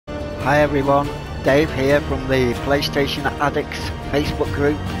Hi everyone, Dave here from the PlayStation Addicts Facebook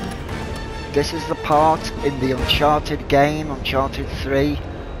group. This is the part in the Uncharted game, Uncharted 3,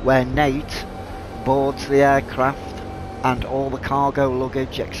 where Nate boards the aircraft and all the cargo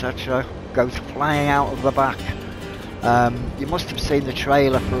luggage, etc. goes flying out of the back. You must have seen the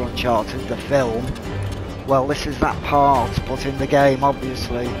trailer for Uncharted, the film. Well, this is that part, but in the game,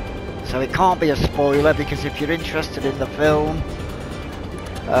 obviously. So it can't be a spoiler, because if you're interested in the film,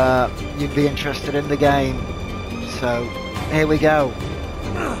 you'd be interested in the game. So, here we go.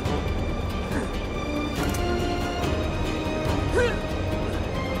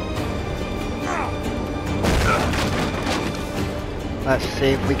 Let's see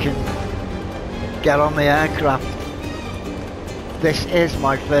if we can get on the aircraft. This is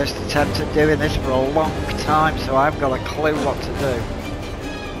my first attempt at doing this for a long time, so I've got a clue what to do.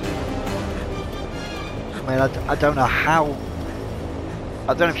 I mean, I don't know how.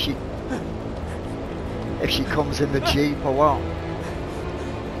 I don't know if she comes in the Jeep or what.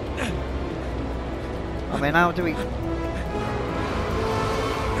 I mean, how do we?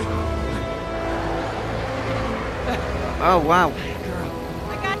 Oh wow.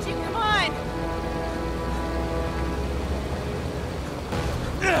 I got you, come on.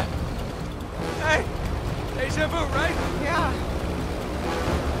 Hey, deja vu, right? Yeah.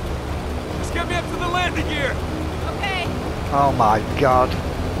 Just get me up to the landing gear. Okay. Oh my god.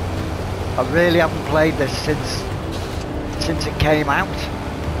 I really haven't played this since it came out.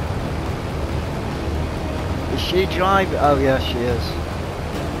 Is she driving? Oh yeah, she is.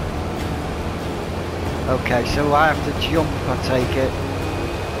 Okay, so I have to jump, I take it,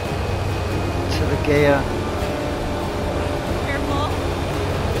 to the gear. Careful.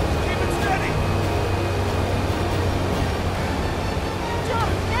 Keep it steady.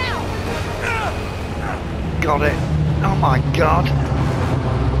 Jump, now. Got it. Oh my god.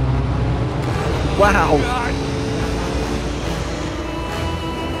 Wow. God.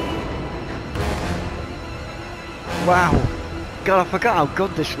 Wow. God, I forgot how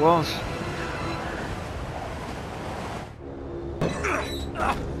good this was.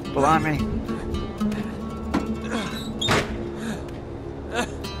 Blimey.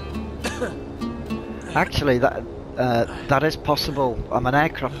 Actually, that is possible. I'm an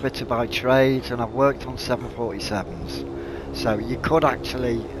aircraft fitter by trade, and I've worked on 747s. So you could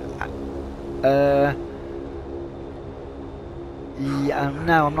actually. Yeah,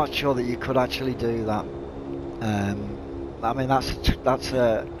 no, I'm not sure that you could actually do that. I mean, that's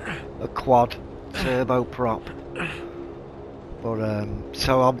a quad turboprop. But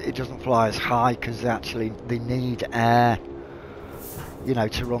so it doesn't fly as high because they need air, you know,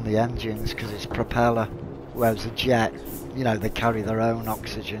 to run the engines because it's propeller. Whereas a jet, you know, they carry their own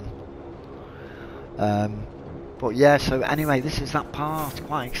oxygen. But yeah, so anyway, this is that part.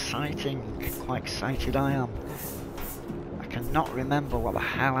 Quite exciting. Quite excited I am. I cannot remember what the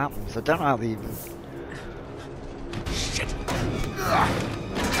hell happens. I don't know how they even. Shit.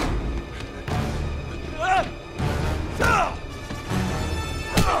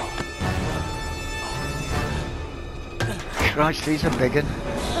 Christ, these are big 'un.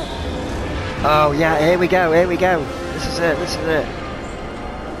 Oh yeah, here we go, here we go. This is it, this is it.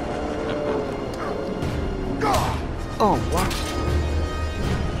 Oh, what?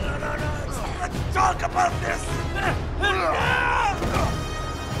 Let's talk about this.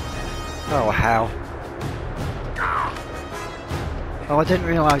 Oh, how? Oh, I didn't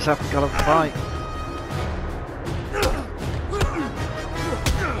realise I've got to fight.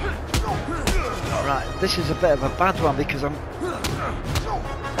 Right, this is a bit of a bad one because I'm...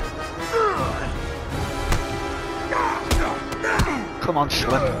 Come on,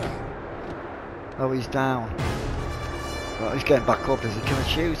 Slim. Oh, he's down. Right, he's getting back up. Is he going to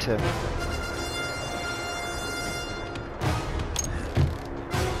shoot him?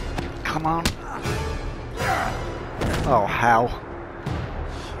 Come on. Oh, hell.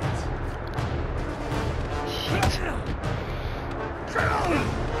 Shit.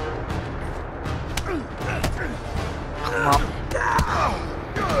 Come on.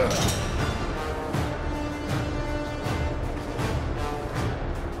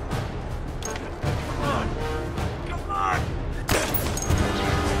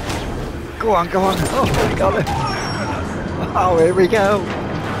 Go on, go on. Oh, we got it. Oh, here we go.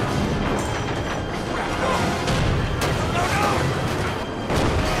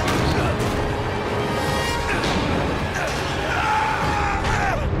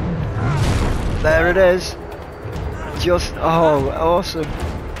 There it is. Just, oh, awesome.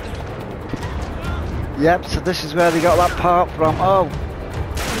 Yep, so this is where they got that part from. Oh.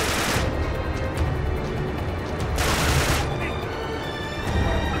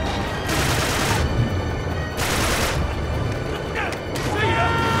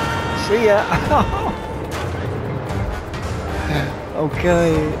 see ya.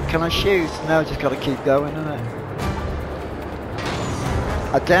 Okay, can I shoot? No, just gotta keep going, innit?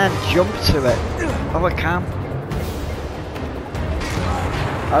 I daren't jump to it. Oh, I can.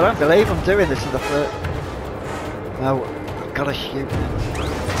 I don't believe I'm doing this in the first. No, I've gotta shoot it.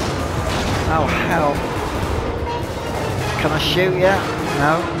 Oh, hell. Can I shoot yet?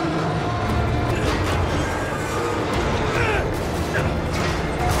 No.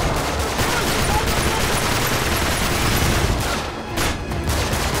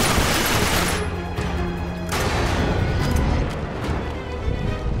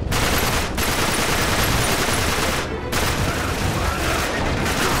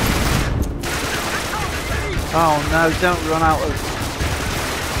 Oh no, don't run out of...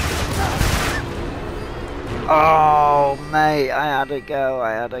 Oh mate, I had to go.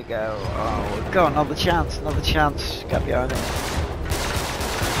 Oh, go, another chance, get behind it.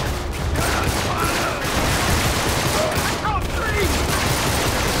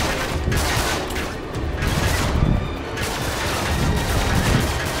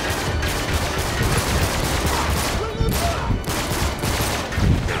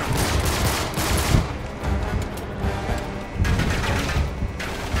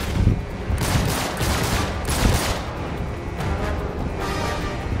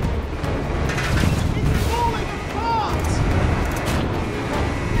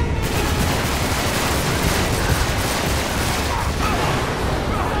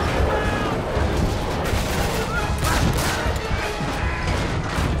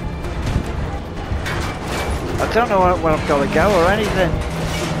 I don't know where I've got to go or anything.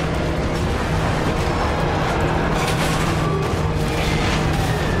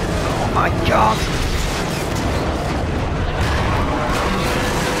 Oh my god!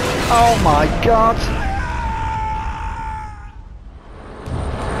 Oh my god!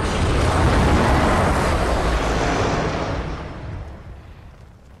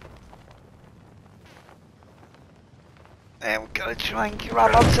 I'm gonna try and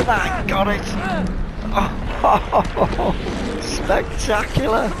grab onto that. Got it! Oh,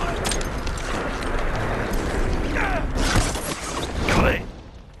 spectacular! Got it!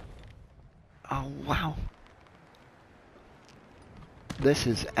 Oh wow! This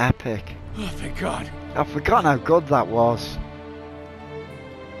is epic. Oh, thank God. I've forgotten how good that was.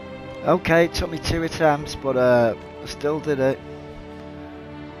 Okay, it took me 2 attempts, but I still did it.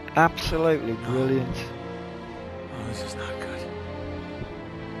 Absolutely brilliant. Oh, this is not good.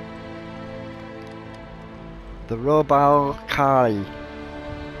 The Robal Kai.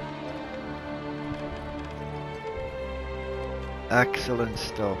 Excellent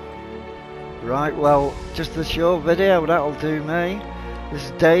stuff. Right, well, just a short video, that'll do me. This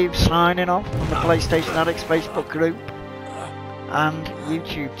is Dave signing off from the PlayStation Addicts Facebook group and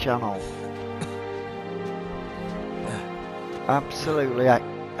YouTube channel. Absolutely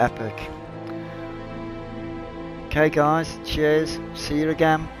epic. Okay guys, cheers, see you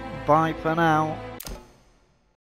again, bye for now.